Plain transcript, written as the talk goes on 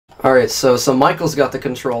Alright, so Michael's got the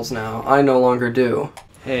controls now. I no longer do.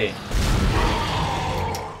 Hey.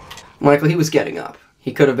 Michael, he was getting up.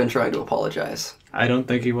 He could have been trying to apologize. I don't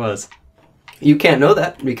think he was. You can't know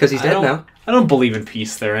that, because he's dead now. I don't believe in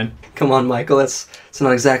peace, Theron. Come on, Michael, it's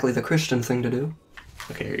not exactly the Christian thing to do.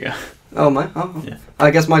 Okay, here you go. Oh, my? Oh. Yeah.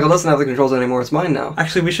 I guess Michael doesn't have the controls anymore, it's mine now.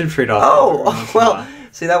 Actually, we should trade off. Oh, well,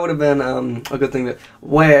 see, that would have been a good thing to...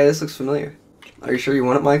 Wait, this looks familiar. Are you sure you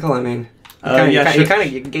want it, Michael? I mean... You gave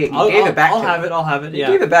it back to me. I'll have it, yeah.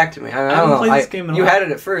 You gave it back to me. I don't know. Played this game in a you while. had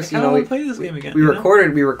it at first, I you know. want to play this game again. We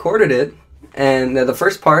recorded it, and the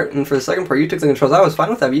first part, and for the second part, you took the controls. I was fine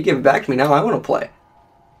with that, but you gave it back to me. Now I want to play.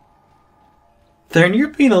 Theron, you're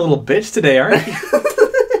being a little bitch today, aren't you?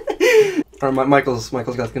 Michael's got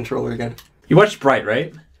the controller again. You watched Bright,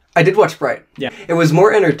 right? I did watch Bright. Yeah. It was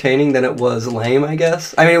more entertaining than it was lame, I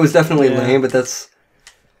guess. I mean, it was definitely lame, but that's...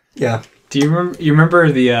 Yeah. Do you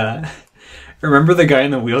remember the... Remember the guy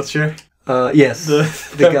in the wheelchair? Yes.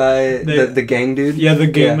 The guy, the gang dude? Yeah, the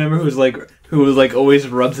gang member who was like always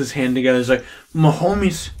rubs his hand together. He's like, my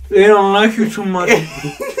homies, they don't like you too much.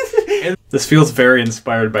 This feels very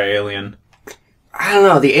inspired by Alien. I don't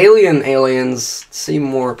know. The aliens seem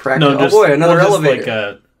more practical. No, just, oh boy, another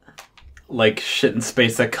elevator. Like shit in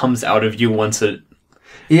space that comes out of you once it...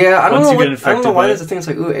 Yeah, I don't know why there's a thing. It's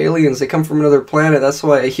like, ooh, aliens, they come from another planet. That's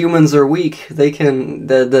why humans are weak. They can,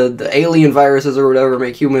 the alien viruses or whatever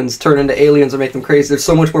make humans turn into aliens or make them crazy. They're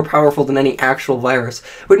so much more powerful than any actual virus.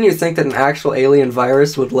 Wouldn't you think that an actual alien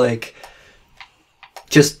virus would, like,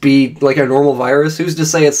 just be like a normal virus? Who's to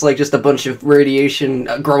say it's like just a bunch of radiation,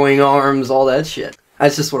 growing arms, all that shit?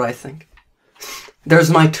 That's just what I think.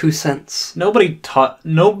 There's my 2 cents. Who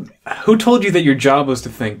told you that your job was to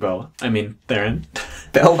think, Bella? I mean, Theron.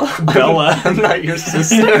 Bella? Bella. I'm not your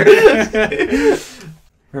sister.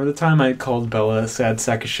 Remember the time I called Bella a sad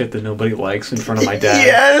sack of shit that nobody likes in front of my dad?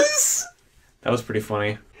 Yes! That was pretty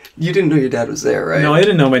funny. You didn't know your dad was there, right? No, I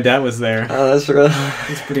didn't know my dad was there. Oh, that's right.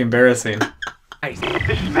 It's pretty embarrassing. Hey,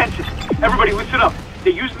 this is Ventus. Everybody listen up.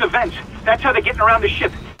 They're using the vents. That's how they're getting around the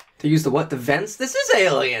ship. They use the what? The vents? This is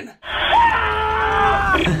Alien!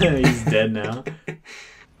 He's dead now.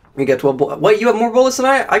 You get 12 bullets. Wait, you have more bullets than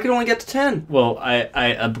I? I could only get to 10. Well, I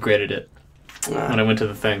upgraded it when I went to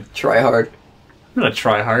the thing. Try hard. I'm gonna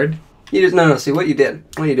try hard. You just no. See what you did.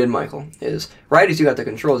 What you did, Michael, is right as you got the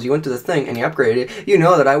controls, you went to the thing and you upgraded it. You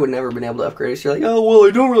know that I would never been able to upgrade it. So you're like, oh well,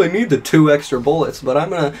 I don't really need the 2 extra bullets, but I'm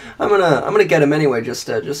gonna get them anyway, just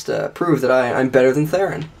to prove that I'm better than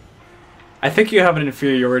Theron. I think you have an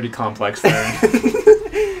inferiority complex there.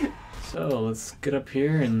 So let's get up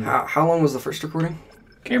here and. How long was the first recording?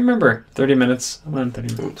 Can't remember. 30 minutes. I'm on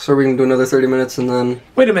 30 minutes. So we can do another 30 minutes and then...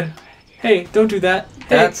 Wait a minute. Hey, don't do that. Hey.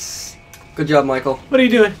 That's... Good job, Michael. What are you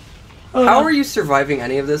doing? Oh, How no. are you surviving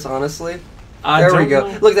any of this, honestly? There we go.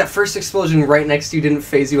 Look, that first explosion right next to you didn't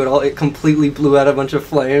phase you at all. It completely blew out a bunch of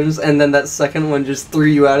flames, and then that second one just threw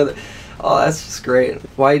you out of the... Oh, that's just great.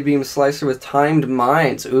 Wide beam slicer with timed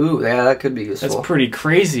mines. Ooh, yeah, that could be useful. That's pretty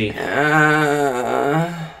crazy.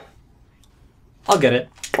 I'll get it.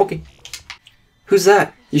 Okay. Who's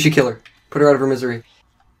that? You should kill her. Put her out of her misery.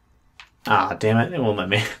 Ah, damn it. It won't let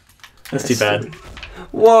me. That's too bad.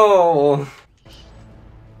 Whoa.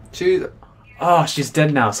 Jeez. Oh, she's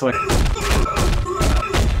dead now, so I...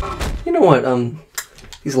 You know what,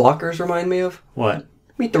 these lockers remind me of? What?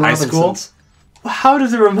 Meet the High Robinsons. school? How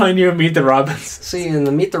does it remind you of Meet the Robinsons? See, in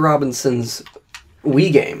the Meet the Robinsons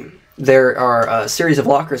Wii game, there are a series of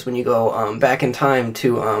lockers when you go back in time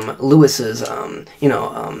to Lewis's,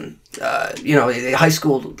 high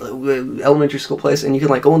school, elementary school place, and you can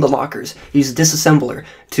like go in the lockers, use a disassembler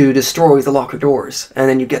to destroy the locker doors, and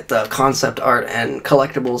then you get the concept art and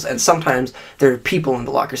collectibles, and sometimes there are people in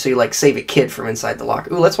the locker, so you like save a kid from inside the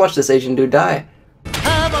locker. Ooh, let's watch this Asian dude die.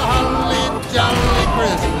 Have a holly jolly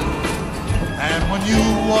Christmas, and when you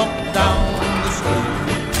walk down the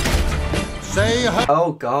street, say hi.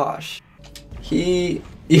 Oh gosh.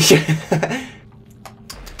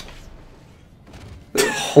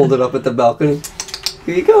 Hold it up at the balcony.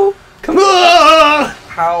 Here you go. Come on.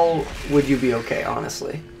 How would you be okay,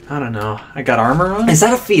 honestly? I don't know. I got armor on? Is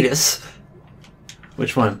that a fetus?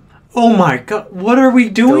 Which one? Oh my god, what are we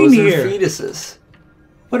doing Those here? are fetuses.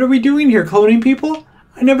 What are we doing here? Cloning people?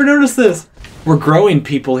 I never noticed this. We're growing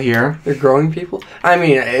people here. They're growing people? I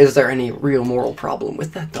mean, is there any real moral problem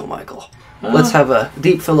with that, though, Michael? Let's have a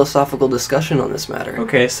deep philosophical discussion on this matter.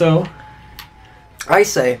 Okay, so... I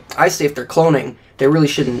say if they're cloning, they really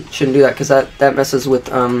shouldn't do that, because that messes with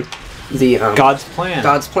God's plan.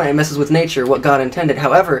 God's plan. It messes with nature, what God intended.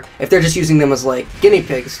 However, if they're just using them as like guinea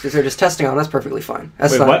pigs, because they're just testing on, that's perfectly fine.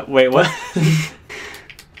 That's Wait, not... what? Wait, what?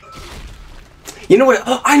 You know what?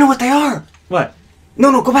 Oh, I know what they are! What?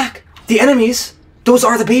 No, go back. The enemies, those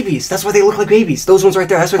are the babies. That's why they look like babies. Those ones right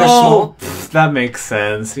there, that's why they're small. That makes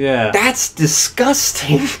sense, yeah. That's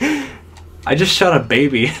disgusting. I just shot a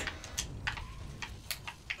baby.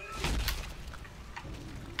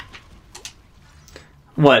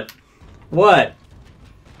 What? What?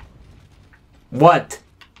 What?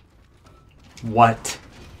 What?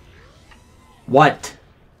 What?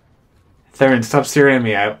 Theron, stop staring at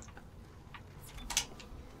me.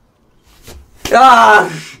 Ah!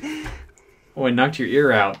 Oh, I knocked your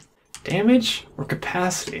ear out. Damage or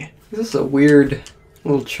capacity? This is a weird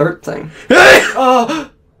little chart thing. Oh!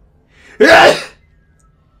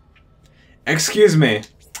 Excuse me.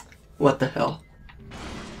 What the hell?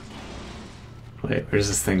 Wait, where does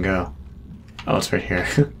this thing go? Oh, it's right here.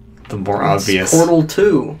 The more It's obvious. Portal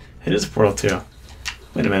 2. It is Portal 2.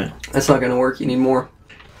 Wait a minute. That's not gonna work, you need more.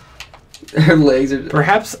 Her legs are...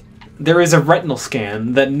 Perhaps there is a retinal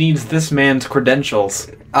scan that needs this man's credentials.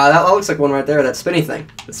 that looks like one right there, that spinny thing.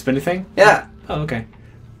 The spinny thing? Yeah. Oh, okay.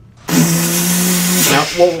 Now,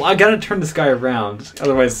 well, I gotta turn this guy around,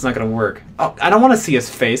 otherwise it's not gonna work. Oh, I don't want to see his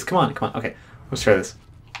face. Come on. Okay, let's try this.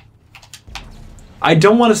 I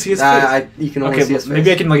don't want to see his face. You can only see his face.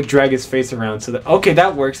 Maybe I can like drag his face around so that. Okay,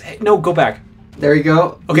 that works. Hey, no, go back. There you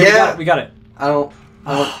go. Okay, yeah. we got it. I don't...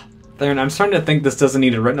 Theron, I'm starting to think this doesn't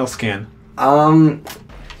need a retinal scan. I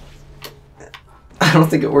don't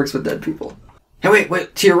think it works with dead people. Hey,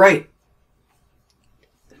 wait, to your right.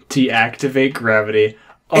 Deactivate gravity.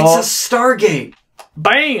 It's a Stargate!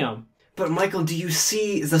 Bam! But Michael, do you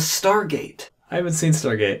see the Stargate? I haven't seen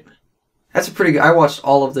Stargate. That's a pretty good... I watched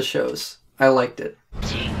all of the shows. I liked it.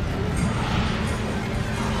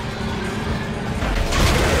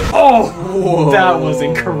 Oh! Whoa. That was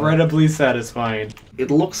incredibly satisfying. It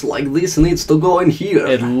looks like this needs to go in here.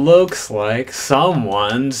 It looks like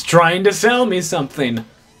someone's trying to sell me something.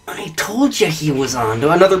 I told you he was on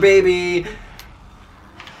to another baby.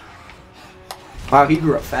 Wow, he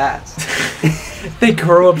grew up fast. They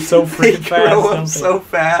grow up so freaking fast. They grow up so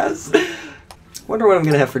fast. Wonder what I'm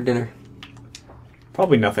gonna have for dinner.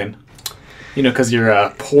 Probably nothing. You know, because you're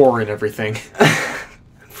poor and everything.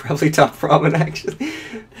 Probably top ramen, actually.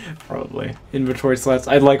 Probably. Inventory slots.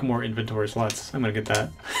 I'd like more inventory slots. I'm gonna get that.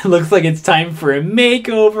 Looks like it's time for a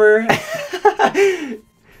makeover.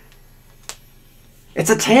 It's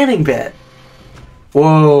a tanning bed.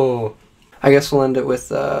 Whoa. I guess we'll end it with,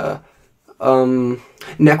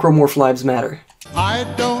 Necromorph Lives Matter. I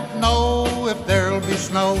don't know if there'll be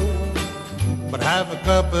snow, but have a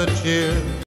cup of cheer.